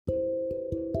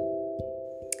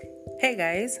Hey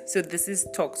guys, so this is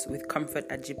Talks with Comfort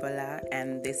Ajibola,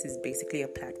 and this is basically a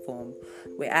platform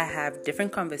where I have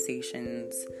different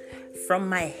conversations from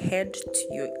my head to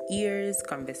your ears,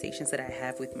 conversations that I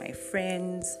have with my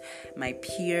friends, my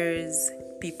peers,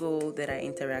 people that I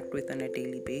interact with on a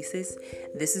daily basis.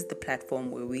 This is the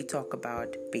platform where we talk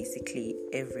about basically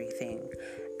everything,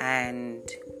 and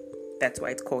that's why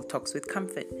it's called Talks with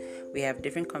Comfort. We have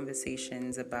different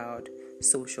conversations about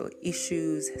social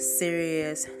issues,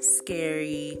 serious,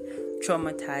 scary,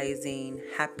 traumatizing,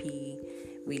 happy.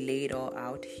 We lay it all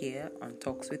out here on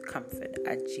Talks with Comfort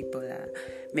Ajibola.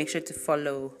 Make sure to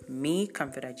follow me,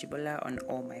 Comfort Ajibola, on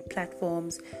all my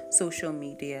platforms, social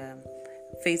media,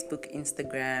 Facebook,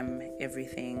 Instagram,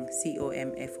 everything. COMFORT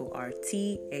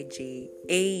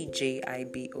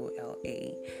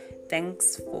AJIBOLA.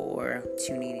 Thanks for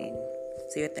tuning in.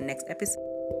 See you at the next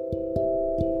episode.